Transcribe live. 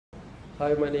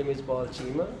Hi, my name is Paul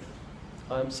Chima.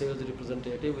 I'm sales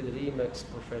representative with Remax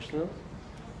Professional.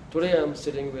 Today I'm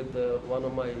sitting with one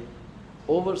of my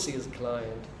overseas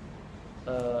client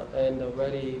and a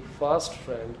very fast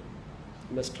friend,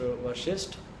 Mr.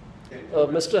 Vashist.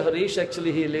 Mr. Harish,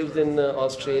 actually he lives in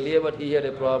Australia, but he had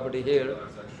a property here.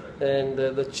 And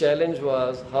the challenge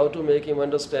was how to make him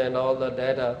understand all the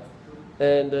data.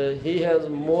 And he has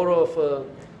more of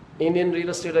Indian real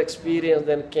estate experience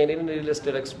than Canadian real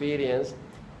estate experience.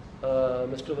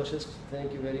 Mr. Vashist,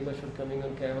 thank you very much for coming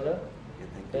on camera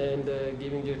and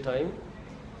giving your time.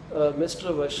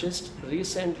 Mr. Vashist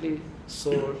recently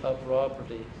sold a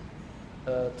property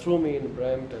through me in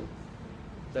Brampton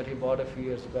that he bought a few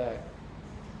years back.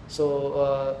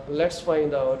 So let's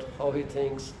find out how he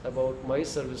thinks about my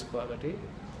service quality.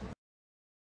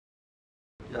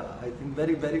 Yeah, I think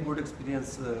very good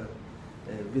experience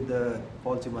with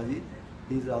Paul Chimaji.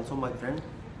 He is also my friend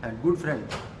and good friend.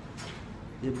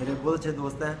 ये मेरे बहुत अच्छे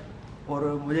दोस्त हैं और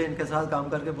मुझे इनके साथ काम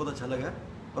करके बहुत अच्छा लगा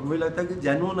और मुझे लगता है कि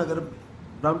जेन्युइन अगर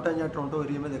ब्रैम्पटन या टोरंटो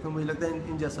एरिया में देखो मुझे लगता है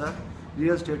इन जैसा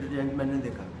रियल एस्टेट एजेंट मैंने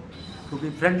देखा क्योंकि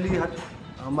फ्रेंडली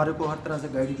हमारे को हर तरह से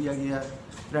गाइड किया गया है,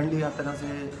 फ्रेंडली हर तरह से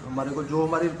हमारे को जो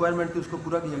हमारी रिक्वायरमेंट थी उसको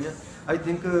पूरा किया गया. I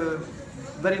think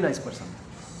very nice person.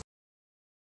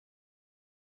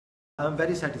 I am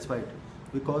very satisfied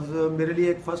because मेरे लिए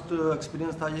एक फर्स्ट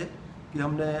एक्सपीरियंस था ये कि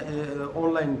हमने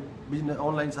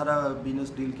ऑनलाइन सारा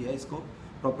बिजनेस डील किया, इसको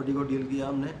प्रॉपर्टी को डील किया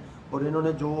हमने और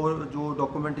इन्होंने जो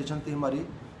डॉक्यूमेंटेशन थी हमारी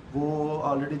वो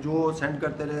ऑलरेडी जो सेंड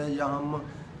करते रहे या हम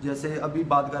जैसे अभी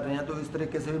बात कर रहे हैं तो इस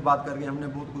तरीके से भी बात करके हमने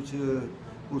बहुत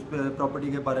कुछ उस पर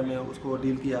प्रॉपर्टी के बारे में उसको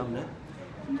डील किया हमने.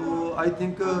 तो I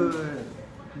think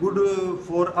good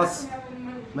for us.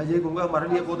 मैं ये कहूँगा हमारे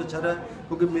लिए बहुत अच्छा रहा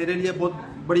क्योंकि मेरे लिए बहुत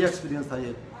बढ़िया एक्सपीरियंस था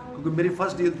ये क्योंकि मेरी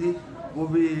फर्स्ट डील थी वो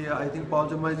भी. I think Paul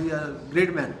Chimaji great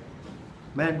man.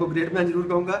 मैं इनको ग्रेट मैन जरूर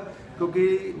कहूँगा क्योंकि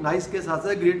नाइस के साथ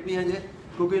साथ ग्रेट भी हैं ये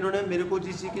क्योंकि इन्होंने मेरे को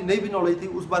जिस चीज़ की नहीं भी नॉलेज थी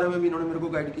उस बारे में भी इन्होंने मेरे को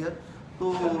गाइड किया.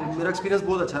 तो मेरा एक्सपीरियंस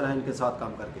बहुत अच्छा रहा इनके साथ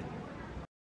काम करके.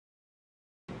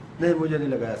 नहीं, मुझे नहीं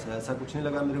लगा ऐसा कुछ नहीं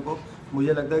लगा मेरे को.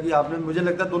 मुझे लगता है कि मुझे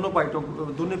लगता है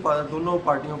दोनों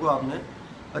पार्टियों को आपने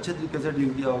अच्छे तरीके से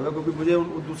डील किया होगा क्योंकि मुझे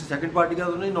दूसरी सेकंड पार्टी का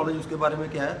तो नहीं नॉलेज उसके बारे में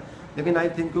क्या है, लेकिन आई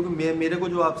थिंक क्योंकि मेरे को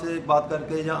जो आपसे बात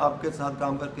करके या आपके साथ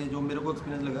काम करके जो मेरे को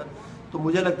एक्सपीरियंस लगा तो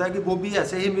मुझे लगता है कि वो भी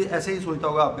ऐसे ही सोचता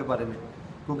होगा आपके बारे में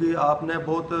क्योंकि आपने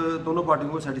बहुत दोनों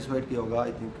पार्टियों को सेटिस्फाइड किया होगा.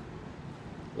 आई थिंक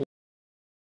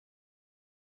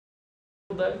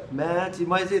मैं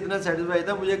चिमाई से इतना सेटिस्फाइड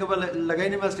था मुझे कभी लगा ही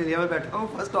नहीं मैं ऑस्ट्रेलिया में बैठा हूँ.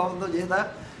 फर्स्ट ऑफ तो ये था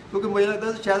क्योंकि मुझे लगता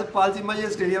है शायद पाल चिमाई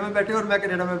ऑस्ट्रेलिया में बैठे और मैं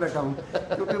कनाडा में बैठा हूँ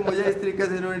क्योंकि मुझे इस तरीके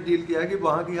से इन्होंने डील किया कि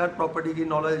वहाँ की हर प्रॉपर्टी की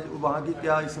नॉलेज, वहाँ की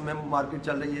क्या इस समय मार्केट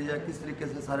चल रही है या किस तरीके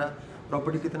से सारा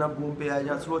प्रॉपर्टी कितना बूम पे है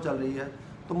या स्लो चल रही है.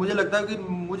 तो मुझे लगता है कि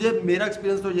मेरा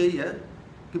एक्सपीरियंस तो यही है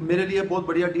कि मेरे लिए बहुत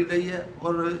बढ़िया डील रही है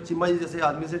और चिमाई जैसे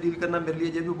आदमी से डील करना मेरे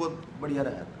लिए ये भी बहुत बढ़िया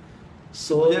रहा है.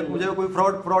 मुझे कोई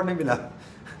फ्रॉड नहीं मिला.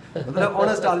 मतलब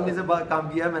ऑनेस्ट आदमी से काम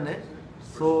किया मैंने.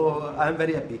 सो I am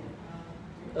very happy.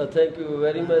 Thank you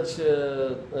very much,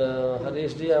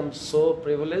 Harish ji. I'm so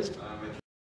privileged.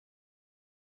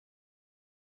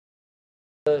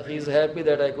 He's happy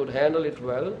that I could handle it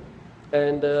well,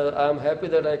 and I'm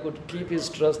happy that I could keep his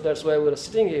trust. That's why we're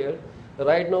sitting here.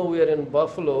 Right now we are in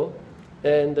Buffalo,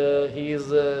 and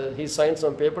he signed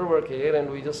some paperwork here,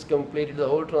 and we just completed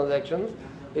the whole transaction.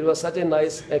 It was such a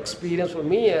nice experience for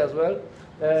me as well.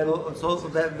 So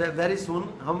very soon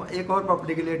हम एक और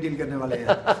property के लिए deal करने वाले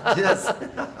हैं. Yes.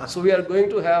 So we are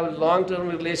going to have long-term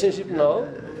relationship now,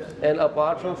 and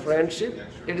apart from friendship,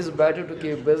 it is better to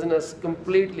keep business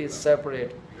completely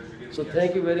separate. So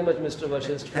thank you very much, Mr.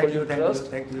 Vashist, for your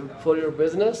trust, thank you for your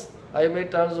business. I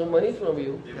made tons of money from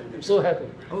you. I'm so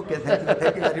happy. Okay,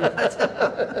 thank you very much.